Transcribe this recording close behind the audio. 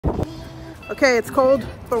Okay, it's cold,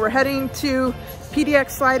 but we're heading to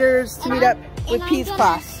PDX Sliders to meet up with P's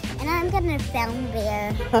class. And I'm gonna film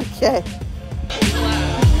there. Okay.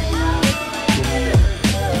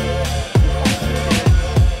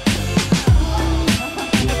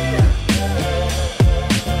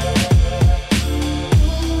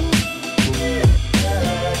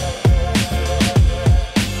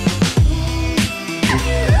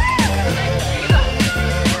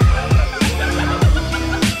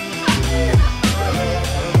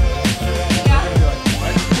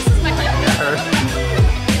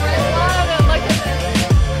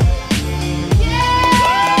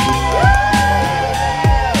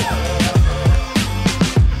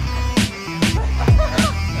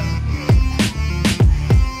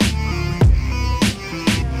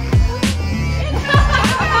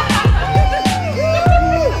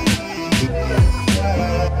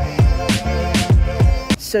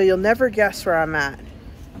 So you'll never guess where I'm at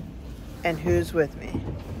and who's with me.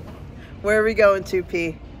 Where are we going to,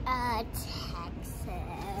 P? Texas.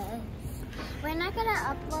 We're not gonna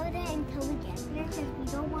upload it until we get there because we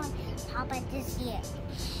don't want Papa to see it.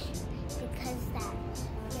 Because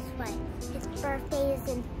guess what? His birthday is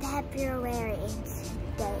in February and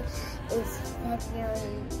today is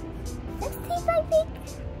February 16th, I think.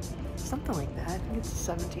 Something like that. I think it's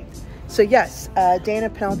the 17th. So yes, Dana,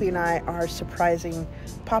 Penelope, and I are surprising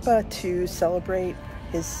Papa to celebrate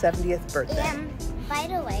his 70th birthday. And by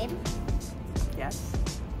the way, yes.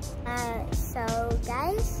 So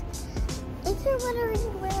guys, if you're wondering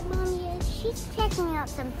where Mommy is, she's checking out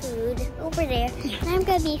some food over there. And I'm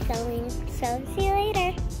gonna be filming. So see you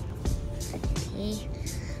later. Okay,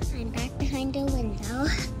 I'm back behind the window.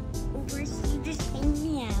 We're just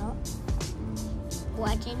hanging out,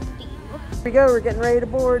 watching view. Here we go. We're getting ready to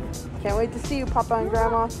board. Can't wait to see you, Papa and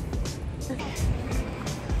Grandma.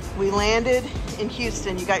 We landed in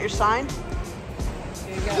Houston. You got your sign?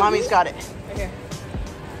 Go. Mommy's got it. Right here.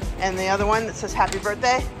 And the other one that says happy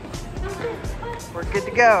birthday? We're good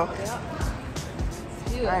to go. Yeah.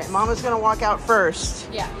 All right, Mama's gonna walk out first.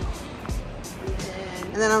 Yeah.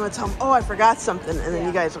 And then I'm gonna tell them, oh, I forgot something. And then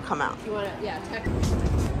you guys will come out. You want to, text.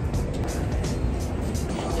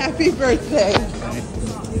 Happy birthday.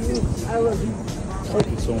 I love you. Thank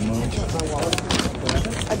you so much.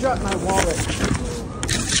 I dropped my wallet.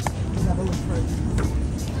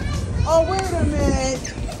 Oh, wait a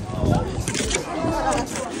minute.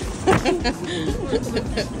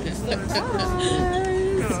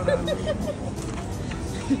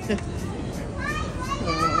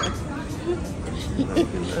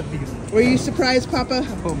 Were you surprised, Papa?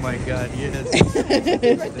 Oh my God, yes.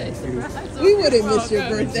 Thank you. We wouldn't miss your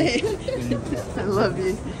birthday. I love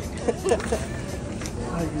you.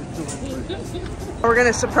 We're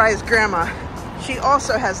gonna surprise Grandma. She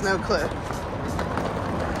also has no clue.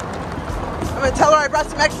 I'm gonna tell her I brought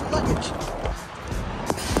some extra luggage.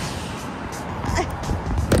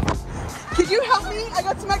 Can you help me? I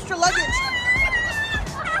got some extra luggage.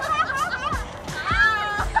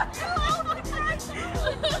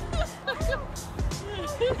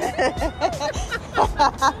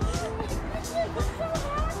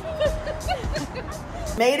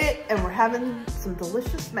 Made it, and we're having some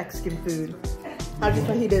delicious Mexican food. How'd you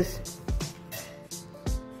fajitas?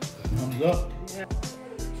 Thumbs up.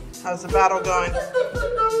 How's the battle going?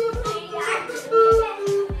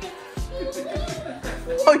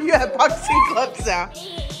 Oh, you have boxing gloves now.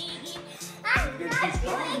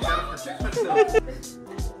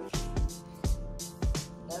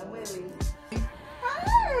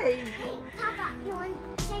 Hey! Papa, you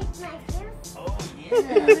want to take my gift? Oh yeah.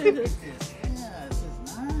 This is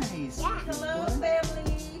nice. Yeah. Hello,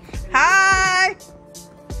 family. Hi!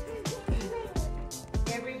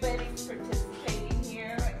 Everybody's participating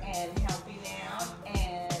here and helping out,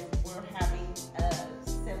 and we're having a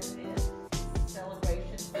 70th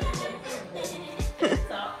celebration for the kids.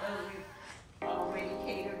 So we've already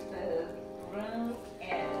catered the room,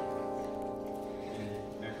 and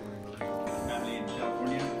In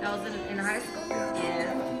California. I was in high school.